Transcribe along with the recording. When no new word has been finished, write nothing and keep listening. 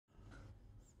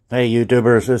Hey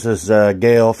YouTubers, this is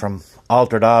Gail from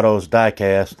ALTRD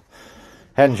DIECAST.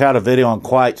 Hadn't shot a video in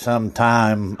quite some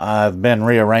time. I've been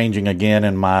rearranging again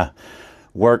in my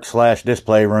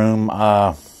work/display room.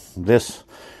 This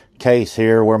case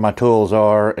here where my tools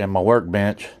are and my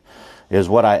workbench is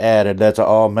what I added. That's an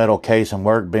all metal case and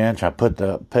workbench. I put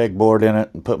the pegboard in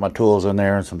it and put my tools in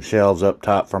there and some shelves up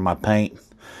top for my paint.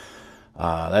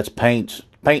 That's paint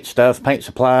stuff, paint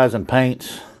supplies and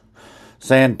paints,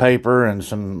 sandpaper and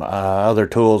some other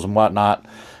tools and whatnot,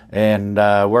 and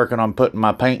working on putting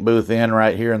my paint booth in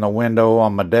right here in the window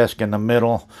on my desk in the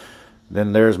middle.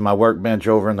 Then there's my workbench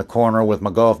over in the corner with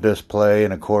my golf display,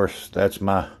 and of course that's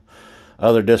my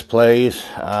other displays.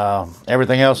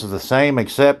 Everything else is the same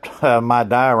except my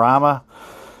diorama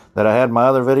that I had in my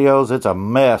other videos. It's a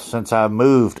mess since I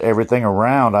moved everything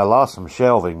around. I lost some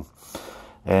shelving,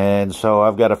 and so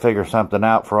I've got to figure something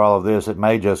out for all of this. It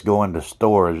may just go into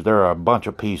storage. There are a bunch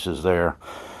of pieces there.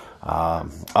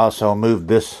 Also moved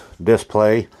this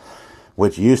display,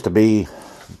 which used to be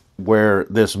where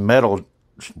this metal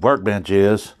workbench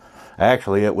is.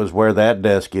 Actually, it was where that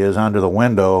desk is, under the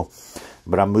window.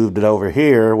 But I moved it over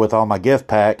here with all my gift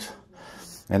packs.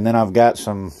 And then I've got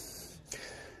some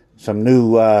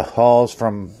new hauls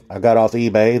from I got off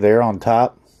eBay there on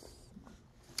top.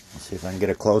 Let's see if I can get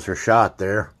a closer shot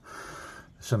there.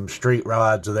 Some street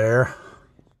rods there.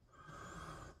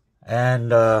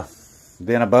 And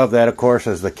then above that, of course,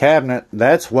 is the cabinet.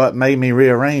 That's what made me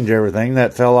rearrange everything.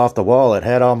 That fell off the wall. It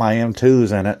had all my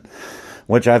M2s in it,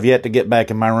 which I've yet to get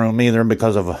back in my room either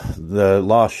because of the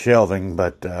lost shelving.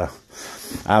 But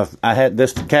I had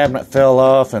this cabinet fell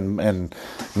off and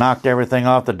knocked everything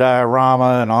off the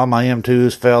diorama, and all my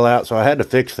M2s fell out. So I had to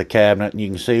fix the cabinet. And you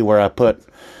can see where I put,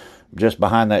 just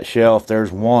behind that shelf,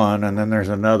 there's one, and then there's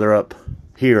another up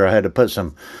here. I had to put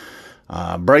some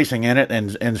bracing in it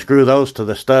and screw those to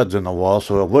the studs in the wall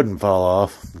so it wouldn't fall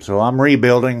off. So I'm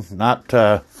rebuilding.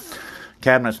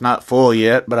 Cabinet's not full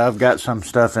yet, but I've got some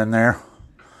stuff in there.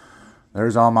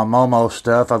 There's all my Momo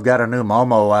stuff. I've got a new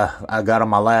Momo I got on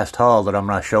my last haul that I'm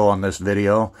going to show on this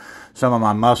video. Some of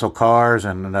my muscle cars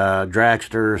and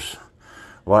dragsters,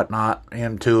 whatnot,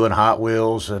 M2 and Hot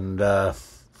Wheels, and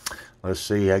let's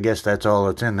see, I guess that's all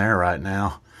that's in there right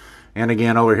now. And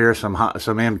again, over here, some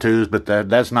M2s, but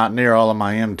that's not near all of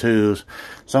my M2s.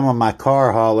 Some of my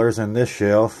car haulers in this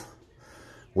shelf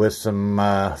with some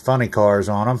funny cars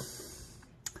on them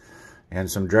and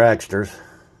some dragsters.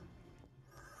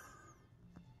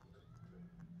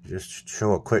 Just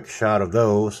show a quick shot of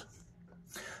those.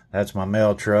 That's my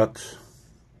mail trucks.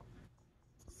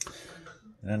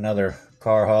 And another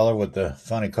car hauler with the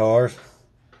funny cars.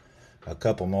 A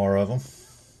couple more of them.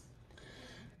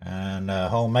 And a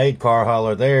homemade car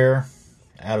hauler there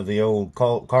out of the old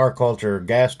car culture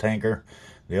gas tanker,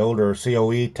 the older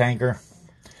COE tanker.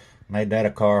 Made that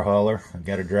a car hauler.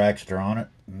 Got a dragster on it.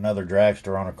 Another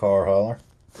dragster on a car hauler.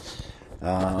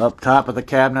 Up top of the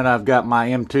cabinet, I've got my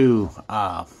M2,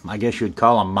 I guess you'd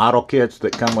call them model kits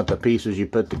that come with the pieces you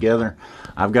put together.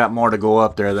 I've got more to go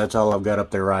up there. That's all I've got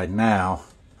up there right now.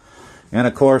 And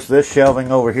of course, this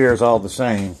shelving over here is all the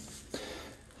same.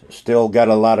 Still got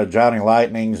a lot of Johnny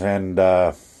Lightnings and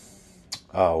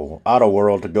Auto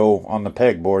World to go on the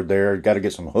pegboard there. Got to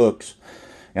get some hooks.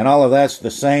 And all of that's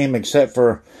the same except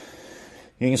for,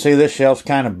 you can see this shelf's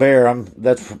kind of bare.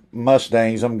 That's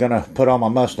Mustangs. I'm going to put all my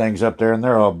Mustangs up there, and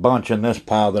there are a bunch in this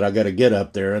pile that I got to get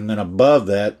up there. And then above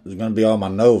that is going to be all my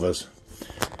Novas.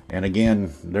 And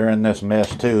again, they're in this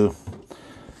mess too.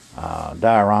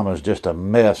 Diorama is just a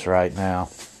mess right now.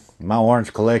 My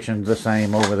orange collection's the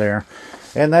same over there.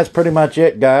 And that's pretty much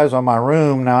it, guys, on my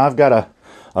room. Now, I've got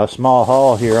a small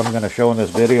haul here I'm going to show in this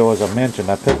video. As I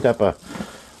mentioned, I picked up a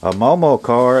Momo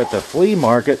car at the flea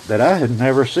market that I had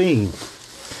never seen.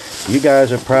 You guys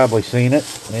have probably seen it.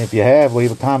 And if you have,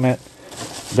 leave a comment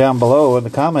down below in the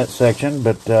comment section.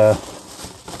 But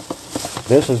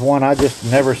this is one I just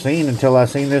never seen until I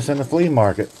seen this in the flea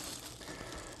market.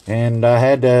 And I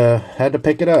had to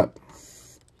pick it up.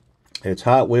 It's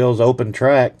Hot Wheels open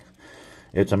track.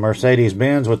 It's a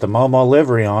Mercedes-Benz with the Momo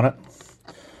livery on it.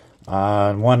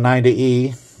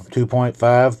 190E,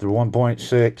 2.5 through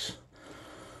 1.6.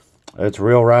 It's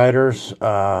real riders,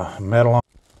 metal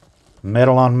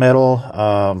on metal.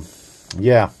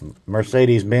 Yeah,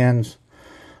 Mercedes-Benz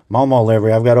Momo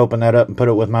livery. I've got to open that up and put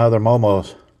it with my other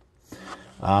Momos.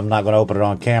 I'm not going to open it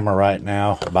on camera right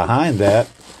now. Behind that,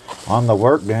 on the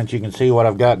workbench, you can see what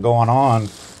I've got going on.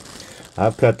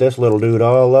 I've cut this little dude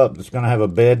all up. It's going to have a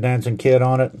bed dancing kit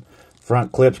on it.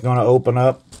 Front clip's going to open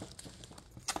up.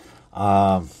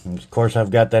 Of course, I've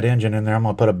got that engine in there. I'm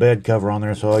going to put a bed cover on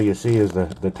there so all you see is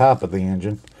the top of the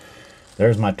engine.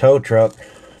 There's my tow truck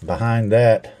behind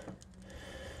that,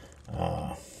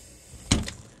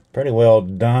 pretty well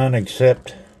done,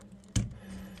 except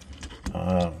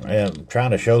I'm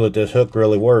trying to show that this hook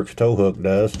really works. Tow hook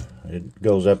does. It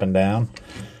goes up and down.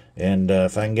 And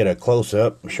if I can get a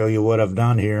close-up, show you what I've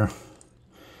done here.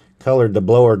 Colored the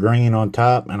blower green on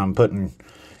top, and I'm putting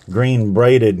green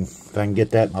braided, if I can get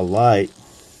that in the light,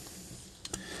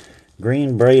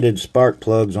 green braided spark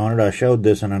plugs on it. I showed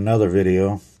this in another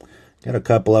video. Got a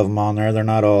couple of them on there. They're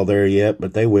not all there yet,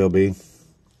 but they will be.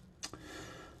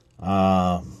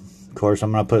 Of course,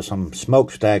 I'm going to put some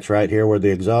smokestacks right here where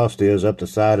the exhaust is, up the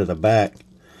side of the back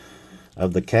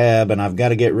of the cab, and I've got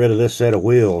to get rid of this set of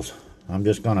wheels. I'm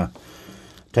just going to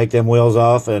take them wheels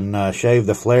off and shave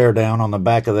the flare down on the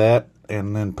back of that,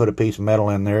 and then put a piece of metal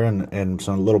in there and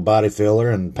some little body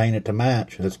filler and paint it to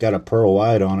match. It's got a pearl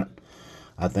white on it.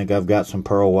 I think I've got some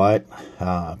pearl white.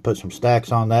 Put some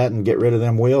stacks on that and get rid of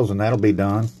them wheels, and that'll be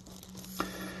done.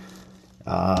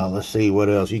 Let's see what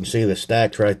else. You can see the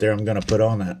stacks right there I'm going to put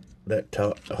on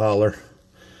that hauler.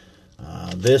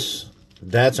 This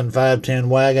Datsun 510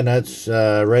 wagon, that's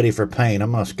ready for paint.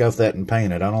 I'm going to scuff that and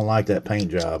paint it. I don't like that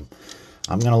paint job.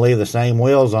 I'm going to leave the same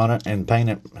wheels on it and paint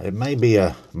it. It may be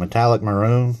a metallic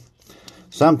maroon.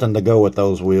 Something to go with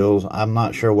those wheels. I'm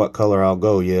not sure what color I'll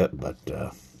go yet, but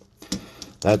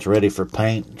that's ready for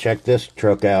paint. Check this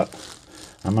truck out.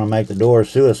 I'm going to make the doors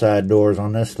suicide doors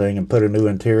on this thing and put a new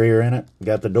interior in it.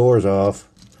 Got the doors off.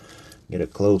 Get a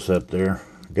close up there.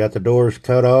 Got the doors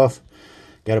cut off.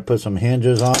 Got to put some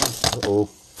hinges on them. Uh-oh.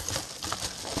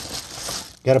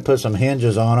 Got to put some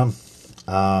hinges on them.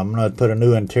 I'm going to put a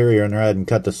new interior in there. I hadn't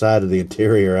cut the side of the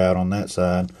interior out on that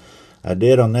side. I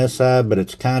did on this side, but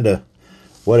it's kind of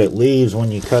what it leaves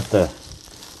when you cut the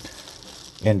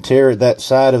interior. That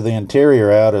side of the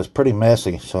interior out is pretty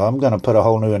messy. So I'm going to put a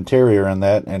whole new interior in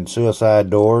that and suicide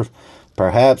doors.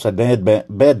 Perhaps a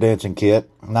bed dancing kit.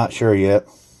 Not sure yet.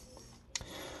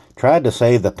 Tried to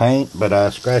save the paint, but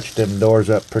I scratched them doors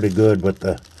up pretty good with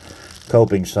the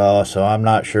coping saw, so I'm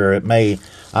not sure. I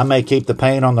may keep the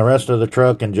paint on the rest of the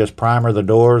truck and just primer the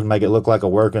doors, make it look like a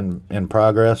work in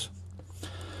progress.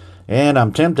 And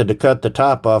I'm tempted to cut the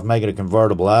top off, make it a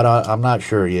convertible. I'm not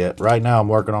sure yet. Right now I'm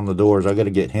working on the doors. I got to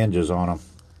get hinges on them.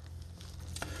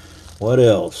 What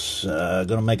else?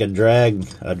 Gonna make a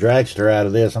dragster out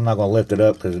of this. I'm not gonna lift it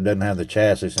up because it doesn't have the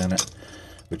chassis in it.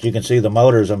 But you can see the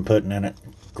motors I'm putting in it.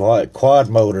 Quad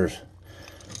motors.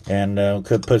 And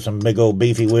could put some big old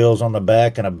beefy wheels on the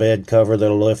back and a bed cover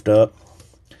that'll lift up.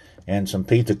 And some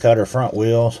pizza cutter front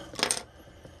wheels.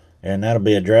 And that'll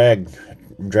be a drag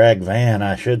van,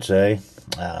 I should say.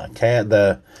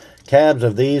 The cabs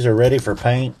of these are ready for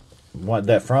paint.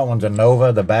 That front one's a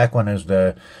Nova. The back one is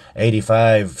the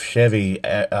 85 Chevy, is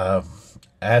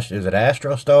it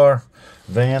Astrostar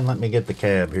van? Let me get the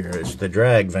cab here. It's the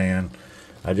drag van.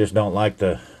 I just don't like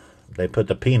they put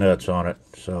the peanuts on it.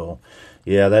 So,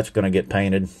 yeah, that's going to get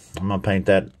painted. I'm going to paint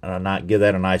that, give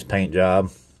that a nice paint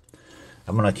job.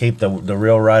 I'm going to keep the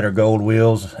Real Rider gold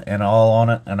wheels and all on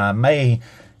it. And I may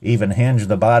even hinge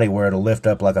the body where it'll lift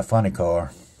up like a funny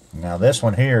car. Now, this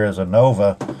one here is a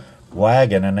Nova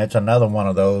wagon, and it's another one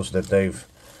of those that they've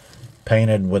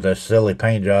painted with a silly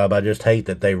paint job. I just hate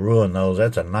that they ruin those.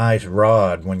 That's a nice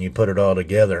rod when you put it all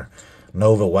together.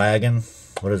 Nova wagon.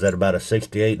 What is that, about a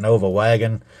 68 Nova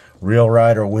wagon? Real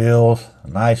Rider wheels.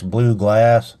 Nice blue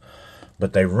glass.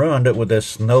 But they ruined it with this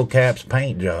Snow Caps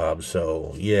paint job.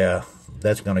 So, yeah,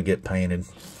 that's going to get painted.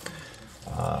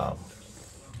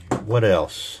 What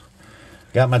else?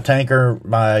 Got my tanker,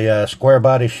 my square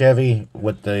body Chevy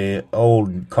with the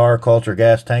old car culture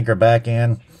gas tanker back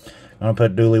in. I'm going to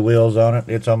put dually wheels on it.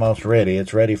 It's almost ready.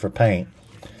 It's ready for paint.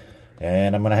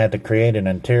 And I'm going to have to create an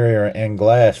interior in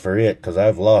glass for it because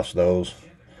I've lost those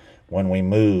when we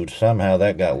moved. Somehow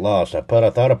that got lost. I thought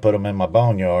I put them in my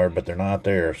boneyard, but they're not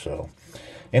there. So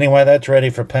anyway, that's ready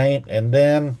for paint. And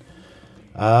then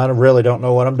I really don't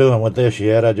know what I'm doing with this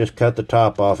yet. I just cut the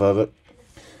top off of it.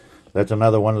 That's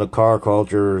another one of the car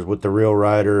cultures with the Real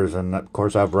Riders. And, of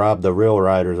course, I've robbed the Real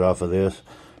Riders off of this.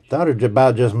 Thought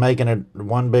about just making it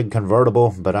one big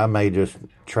convertible, but I may just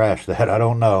trash that. I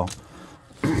don't know.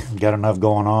 Got enough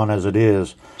going on as it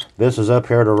is. This is up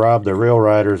here to rob the Real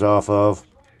Riders off of.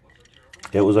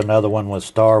 It was another one with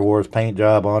Star Wars paint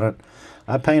job on it.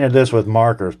 I painted this with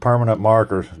markers, permanent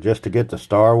markers, just to get the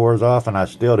Star Wars off, and I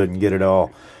still didn't get it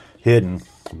all hidden.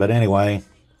 But anyway,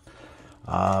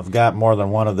 I've got more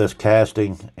than one of this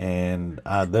casting, and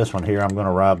this one here I'm going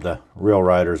to rob the Real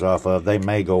Riders off of. They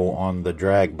may go on the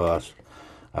drag bus.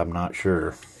 I'm not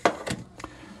sure.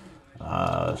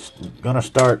 Gonna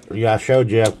start. Yeah, I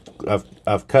showed you.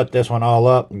 I've cut this one all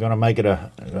up. I'm gonna make it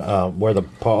a where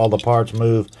all the parts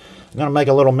move. I'm gonna make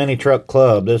a little mini truck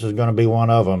club. This is gonna be one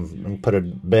of them, and put a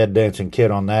bed dancing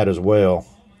kit on that as well.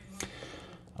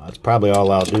 That's probably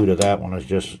all I'll do to that one, is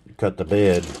just cut the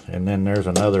bed. And then there's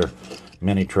another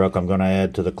mini truck I'm gonna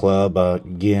add to the club.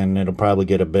 Again, it'll probably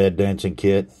get a bed dancing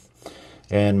kit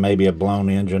and maybe a blown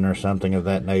engine or something of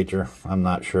that nature. I'm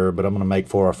not sure, but I'm gonna make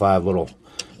 4 or 5 little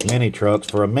mini trucks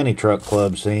for a mini truck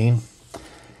club scene.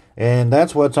 And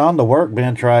that's what's on the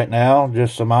workbench right now,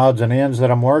 just some odds and ends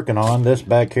that I'm working on. This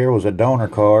back here was a donor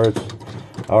car. It's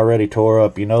already tore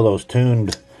up. You know those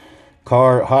tuned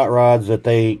car hot rods that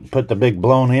they put the big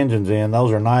blown engines in?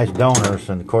 Those are nice donors,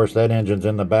 and of course that engine's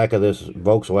in the back of this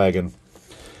Volkswagen.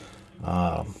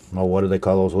 What do they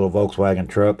call those little Volkswagen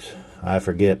trucks? I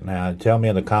forget now. Tell me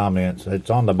in the comments. It's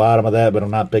on the bottom of that, but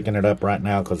I'm not picking it up right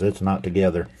now because it's not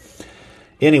together.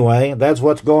 Anyway, that's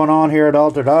what's going on here at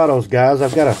Altered Autos, guys.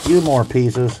 I've got a few more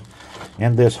pieces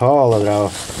in this haul that I'll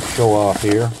show off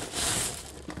here.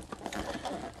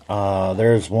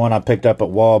 There's one I picked up at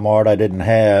Walmart I didn't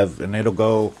have, and it'll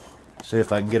go, see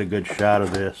if I can get a good shot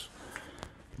of this.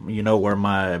 You know where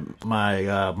my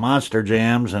Monster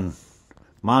Jams and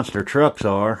Monster trucks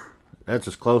are. That's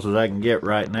as close as I can get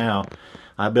right now.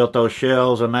 I built those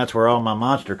shells, and that's where all my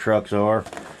Monster trucks are.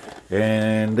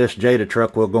 And this Jada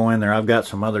truck will go in there. I've got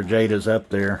some other Jadas up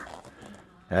there.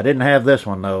 I didn't have this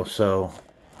one though, so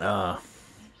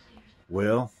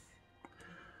well,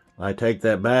 I take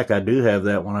that back. I do have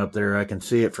that one up there. I can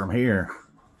see it from here,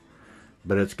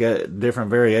 but it's got different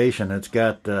variation. It's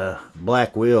got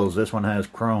black wheels. This one has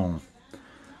chrome,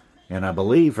 and I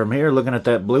believe from here, looking at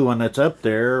that blue one that's up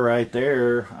there, right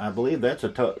there, I believe that's a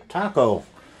Taco.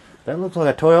 That looks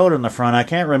like a Toyota in the front. I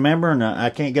can't remember, and I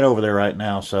can't get over there right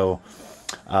now. So,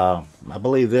 I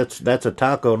believe that's a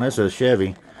Taco, and this is a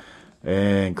Chevy,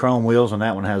 and chrome wheels, and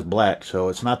that one has black. So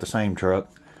it's not the same truck.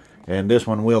 And this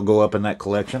one will go up in that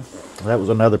collection. That was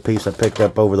another piece I picked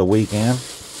up over the weekend.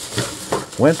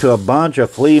 Went to a bunch of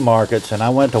flea markets, and I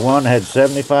went to one that had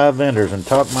 75 vendors and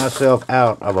talked myself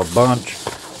out of a bunch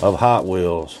of Hot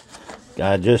Wheels.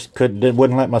 I just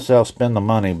wouldn't let myself spend the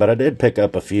money, but I did pick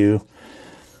up a few.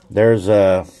 There's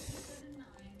what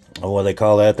do they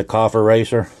call that? The coffer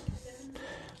racer.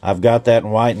 I've got that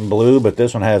in white and blue, but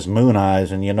this one has moon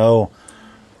eyes. And you know,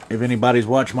 if anybody's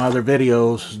watched my other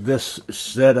videos, this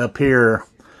setup here,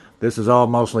 this is all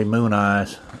mostly moon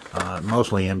eyes,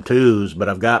 mostly M2s, but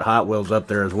I've got Hot Wheels up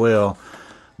there as well.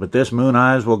 But this moon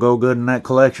eyes will go good in that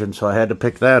collection, so I had to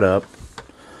pick that up.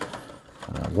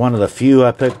 One of the few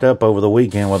I picked up over the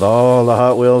weekend with all the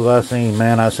Hot Wheels I seen.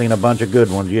 Man, I seen a bunch of good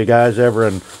ones. You guys ever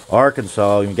in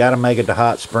Arkansas, you got to make it to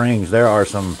Hot Springs. There are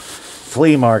some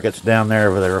flea markets down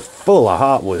there that are full of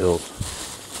Hot Wheels.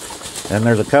 And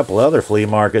there's a couple other flea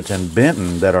markets in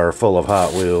Benton that are full of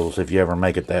Hot Wheels if you ever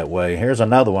make it that way. Here's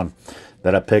another one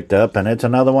that I picked up, and it's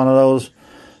another one of those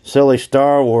silly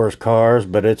Star Wars cars,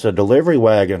 but it's a delivery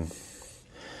wagon.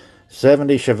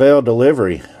 70 Chevelle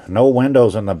delivery. No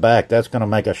windows in the back. That's going to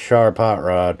make a sharp hot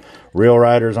rod. Real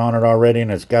riders on it already,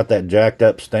 and it's got that jacked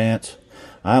up stance.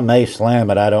 I may slam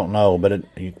it, I don't know, but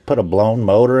you put a blown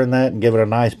motor in that and give it a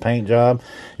nice paint job.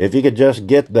 If you could just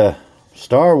get the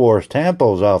Star Wars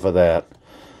tampos off of that,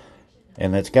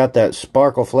 and it's got that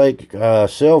sparkle flake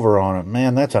silver on it,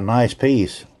 man, that's a nice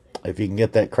piece. If you can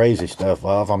get that crazy stuff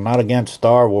off. I'm not against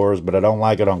Star Wars, but I don't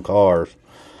like it on cars.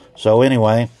 So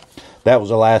anyway, that was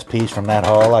the last piece from that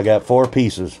haul. I got 4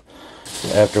 pieces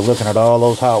after looking at all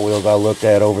those Hot Wheels I looked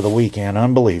at over the weekend.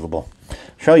 Unbelievable.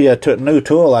 Show you a new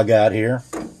tool I got here.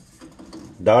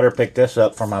 Daughter picked this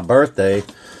up for my birthday.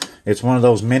 It's one of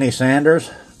those mini sanders.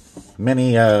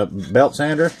 Mini belt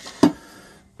sander.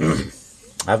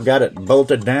 I've got it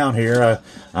bolted down here.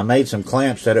 I made some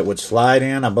clamps that it would slide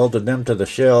in. I bolted them to the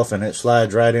shelf, and it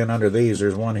slides right in under these.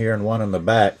 There's one here and one in the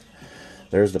back.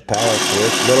 There's the power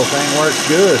switch. Little thing works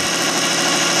good.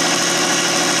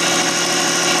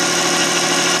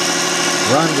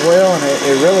 Runs well, and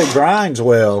it really grinds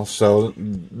well. So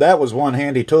that was one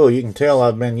handy tool. You can tell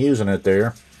I've been using it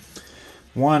there.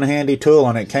 One handy tool,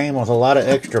 and it came with a lot of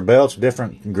extra belts,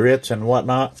 different grits and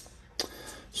whatnot.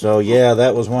 So yeah,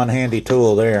 that was one handy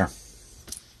tool there.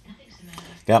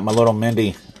 Got my little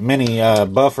mini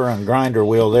buffer and grinder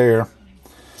wheel there.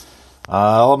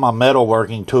 All my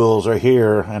metalworking tools are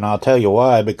here, and I'll tell you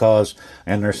why, because,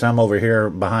 and there's some over here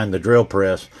behind the drill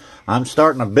press. I'm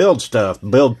starting to build stuff,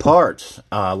 build parts,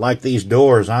 like these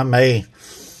doors. I may,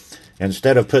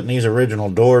 instead of putting these original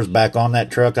doors back on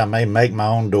that truck, I may make my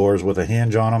own doors with a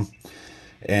hinge on them.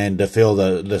 and to fill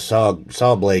the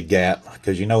saw blade gap,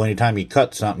 because you know anytime you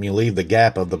cut something you leave the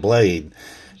gap of the blade.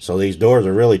 So these doors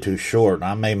are really too short.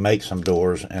 I may make some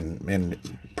doors and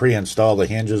pre-install the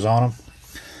hinges on them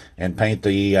and paint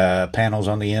the panels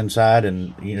on the inside.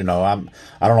 And you know, I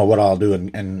don't know what I'll do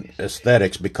in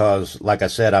aesthetics, because like I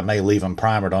said, I may leave them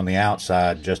primered on the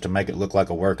outside just to make it look like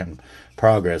a work in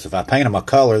progress. If I paint them a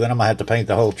color, then I'm gonna have to paint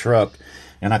the whole truck,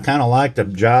 and I kind of like the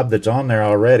job that's on there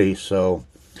already, so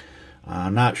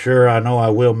I'm not sure. I know I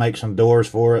will make some doors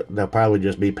for it. They'll probably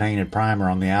just be painted primer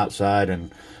on the outside,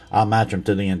 and I'll match them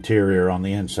to the interior on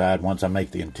the inside once I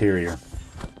make the interior.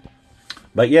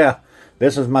 But yeah,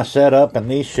 this is my setup, and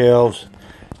these shelves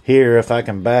here, if I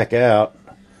can back out,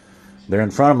 they're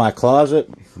in front of my closet,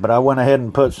 but I went ahead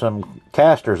and put some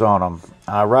casters on them.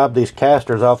 I robbed these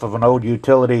casters off of an old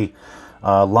utility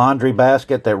laundry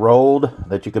basket that rolled,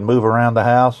 that you could move around the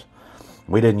house.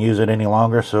 We didn't use it any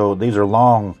longer, so these are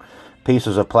long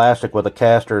pieces of plastic with a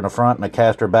caster in the front and a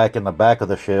caster back in the back of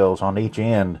the shelves on each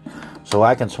end. So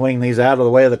I can swing these out of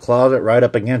the way of the closet right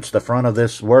up against the front of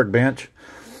this workbench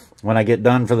when I get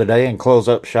done for the day and close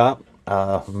up shop.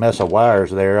 Mess of wires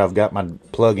there. I've got my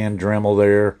plug-in Dremel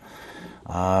there.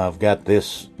 I've got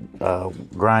this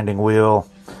grinding wheel,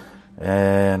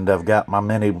 and I've got my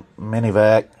mini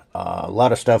vac. A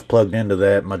lot of stuff plugged into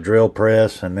that. My drill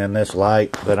press, and then this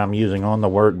light that I'm using on the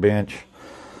workbench.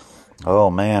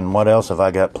 Oh man, what else have I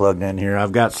got plugged in here?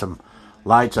 I've got some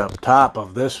lights up top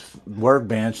of this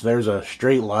workbench. There's a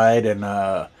street light and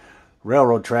a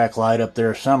railroad track light up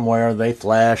there somewhere. They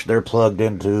flash. They're plugged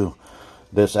into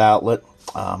this outlet.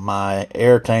 My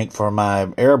air tank for my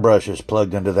airbrush is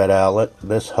plugged into that outlet.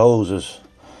 This hose is,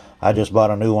 I just bought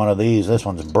a new one of these. This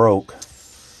one's broke.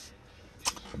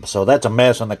 So that's a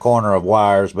mess in the corner of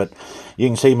wires, but you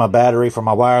can see my battery for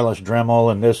my wireless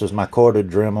Dremel, and this is my corded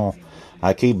Dremel.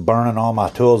 I keep burning all my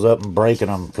tools up and breaking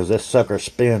them because this sucker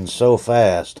spins so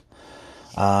fast.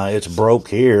 It's broke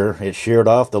here. It sheared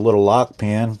off the little lock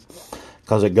pin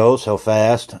because it goes so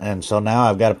fast, and so now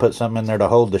I've got to put something in there to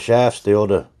hold the shaft still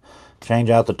to change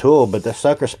out the tool. But this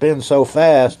sucker spins so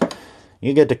fast,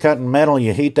 you get to cutting metal,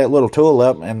 you heat that little tool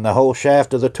up, and the whole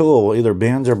shaft of the tool either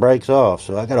bends or breaks off.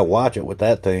 So I got to watch it with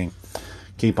that thing.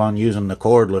 Keep on using the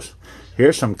cordless.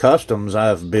 Here's some customs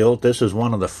I've built. This is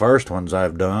one of the first ones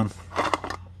I've done.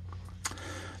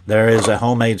 There is a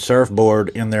homemade surfboard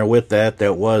in there with that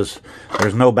there's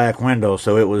no back window,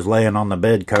 so it was laying on the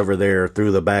bed cover there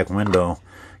through the back window.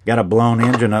 Got a blown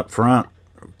engine up front,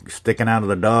 sticking out of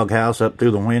the doghouse up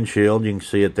through the windshield. You can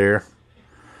see it there.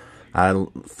 I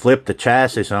flipped the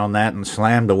chassis on that and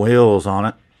slammed the wheels on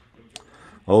it.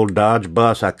 Old Dodge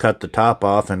bus. I cut the top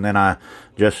off, and then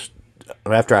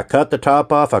after I cut the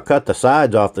top off, I cut the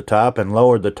sides off the top and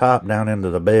lowered the top down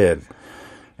into the bed.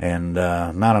 And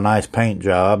not a nice paint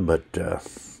job, but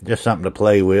just something to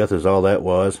play with is all that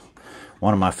was.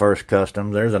 One of my first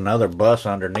customs. There's another bus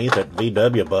underneath it,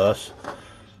 VW bus.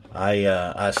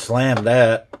 I slammed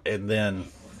that and then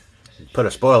put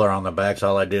a spoiler on the back. That's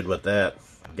all I did with that.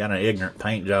 Got an ignorant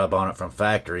paint job on it from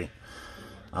factory.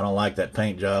 I don't like that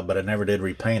paint job, but I never did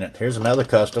repaint it. Here's another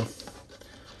custom.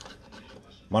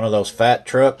 One of those fat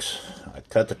trucks. I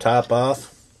cut the top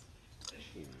off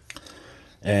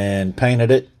and painted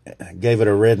it. Gave it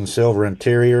a red and silver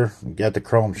interior. Got the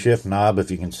chrome shift knob, if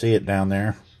you can see it down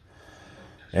there.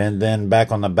 And then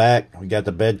back on the back, we got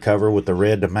the bed cover with the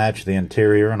red to match the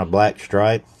interior and a black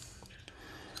stripe.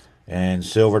 And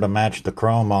silver to match the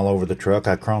chrome all over the truck.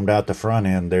 I chromed out the front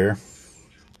end there.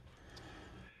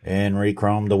 And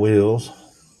re-chromed the wheels.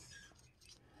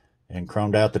 And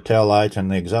chromed out the tail lights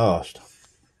and the exhaust.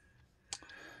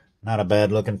 Not a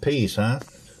bad looking piece, huh?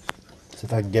 See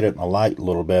if I can get it in the light a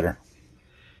little better.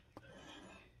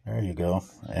 There you go.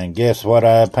 And guess what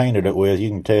I painted it with? You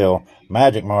can tell.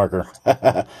 Magic marker.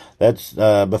 That's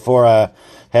before I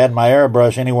had my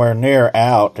airbrush anywhere near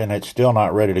out, and it's still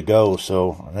not ready to go.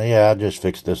 So, yeah, I just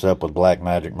fixed this up with black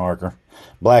magic marker.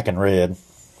 Black and red.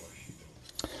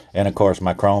 And, of course,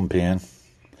 my chrome pen.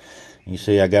 You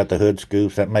see I got the hood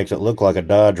scoops. That makes it look like a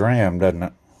Dodge Ram, doesn't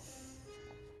it?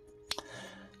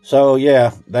 So,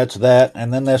 yeah, that's that.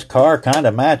 And then this car kind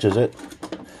of matches it.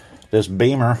 This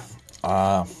Beamer.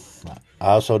 I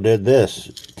also did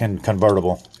this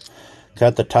convertible.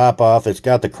 Cut the top off. It's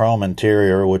got the chrome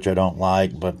interior, which I don't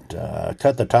like, but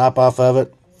cut the top off of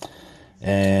it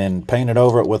and painted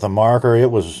over it with a marker.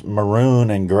 It was maroon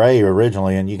and gray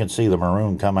originally, and you can see the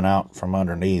maroon coming out from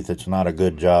underneath. It's not a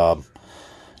good job.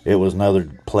 It was another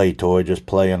play toy, just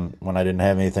playing when I didn't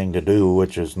have anything to do,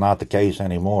 which is not the case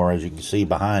anymore, as you can see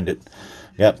behind it.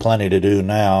 Got plenty to do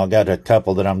now. I got a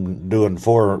couple that I'm doing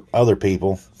for other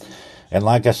people. And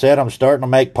like I said, I'm starting to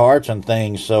make parts and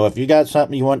things. So if you got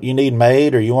something you need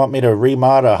made, or you want me to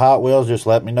remod a Hot Wheels, just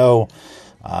let me know.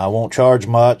 I won't charge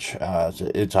much.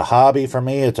 It's a hobby for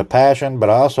me. It's a passion, but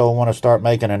I also want to start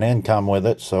making an income with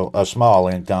it, so a small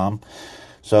income.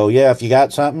 So yeah, if you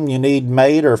got something you need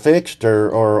made or fixed,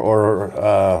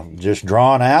 or just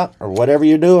drawn out, or whatever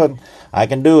you're doing, I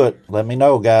can do it. Let me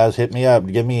know, guys. Hit me up.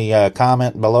 Give me a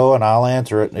comment below, and I'll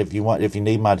answer it if you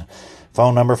need my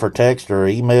phone number for text or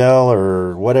email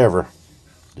or whatever.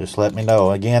 Just let me know.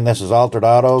 Again, this is Altered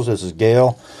Autos. This is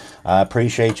Gail. I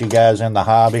appreciate you guys in the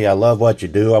hobby. I love what you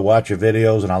do. I watch your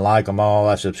videos, and I like them all.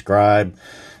 I subscribe.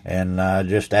 And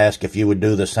just ask if you would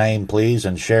do the same, please,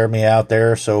 and share me out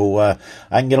there so I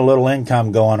can get a little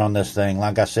income going on this thing.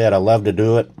 Like I said, I love to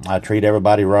do it. I treat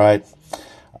everybody right.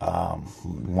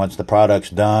 Once the product's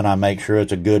done, I make sure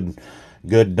it's a good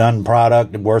done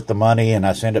product, worth the money, and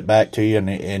I send it back to you,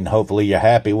 and hopefully you're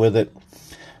happy with it.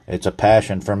 It's a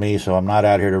passion for me, so I'm not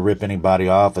out here to rip anybody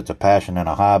off. It's a passion and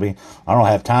a hobby. I don't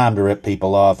have time to rip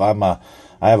people off.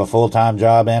 I have a full-time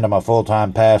job, and I'm a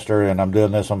full-time pastor, and I'm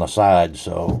doing this on the side.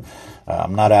 So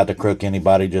I'm not out to crook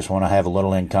anybody. Just want to have a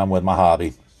little income with my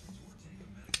hobby.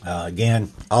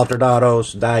 Again, Altered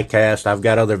Autos, DIECAST. I've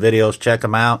got other videos. Check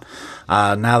them out.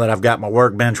 Now that I've got my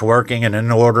workbench working and in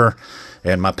order,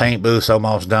 and my paint booth's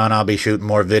almost done, I'll be shooting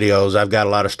more videos. I've got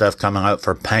a lot of stuff coming up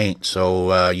for paint,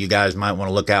 so you guys might want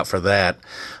to look out for that.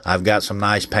 I've got some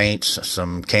nice paints,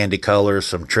 some candy colors,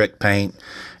 some trick paint,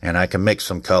 and I can mix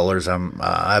some colors.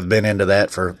 I've been into that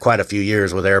for quite a few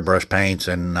years with airbrush paints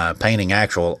and painting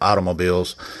actual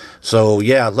automobiles. So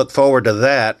yeah, look forward to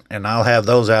that, and I'll have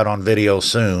those out on video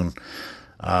soon.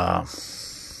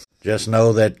 Just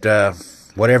know that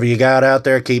whatever you got out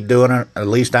there, keep doing it. At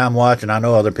least I'm watching. I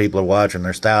know other people are watching.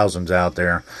 There's thousands out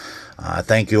there.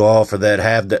 Thank you all for that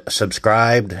have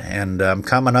subscribed, and I'm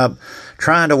coming up,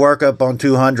 trying to work up on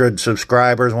 200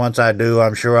 subscribers. Once I do,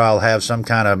 I'm sure I'll have some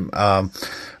kind of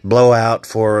blowout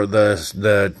for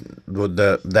that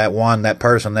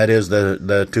person that is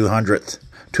the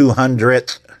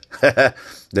 200th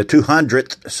the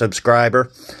 200th subscriber.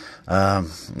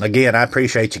 Again, I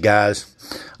appreciate you guys.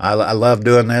 I love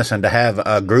doing this, and to have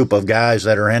a group of guys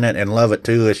that are in it and love it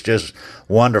too, it's just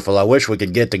wonderful. I wish we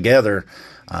could get together,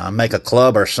 make a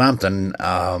club or something.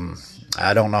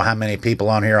 I don't know how many people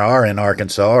on here are in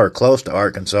Arkansas or close to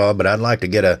Arkansas, but I'd like to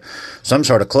get some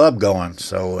sort of club going.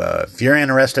 So if you're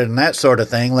interested in that sort of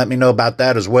thing, let me know about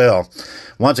that as well.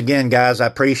 Once again, guys, I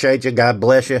appreciate you. God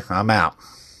bless you. I'm out.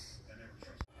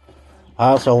 I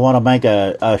also want to make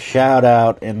a shout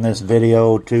out in this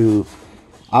video to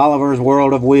Oliver's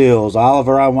World of Wheels.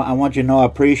 Oliver, I want you to know I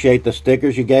appreciate the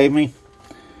stickers you gave me.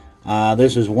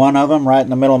 This is one of them right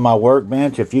in the middle of my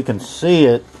workbench. If you can see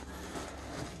it,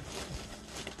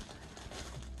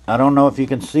 I don't know if you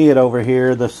can see it over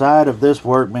here. The side of this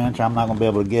workbench, I'm not going to be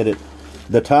able to get it.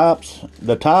 The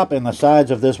top and the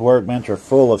sides of this workbench are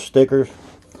full of stickers.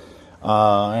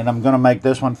 And I'm going to make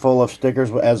this one full of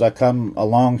stickers as I come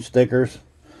along stickers.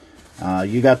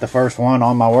 You got the first one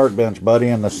on my workbench, buddy,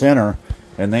 in the center.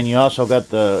 And then you also got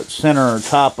the center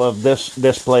top of this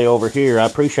display over here. I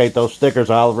appreciate those stickers,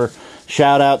 Oliver.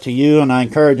 Shout out to you, and I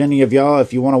encourage any of y'all,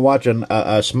 if you want to watch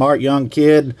a smart young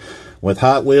kid with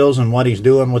Hot Wheels and what he's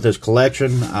doing with his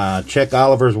collection, check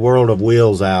Oliver's World of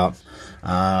Wheels out.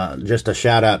 Just a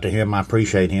shout out to him. I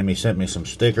appreciate him. He sent me some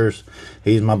stickers.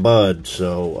 He's my bud.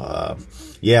 So,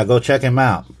 yeah, go check him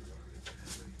out.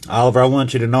 Oliver, I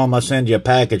want you to know I'm going to send you a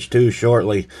package too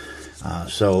shortly.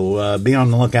 So be on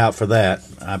the lookout for that.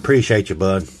 I appreciate you,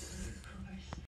 bud.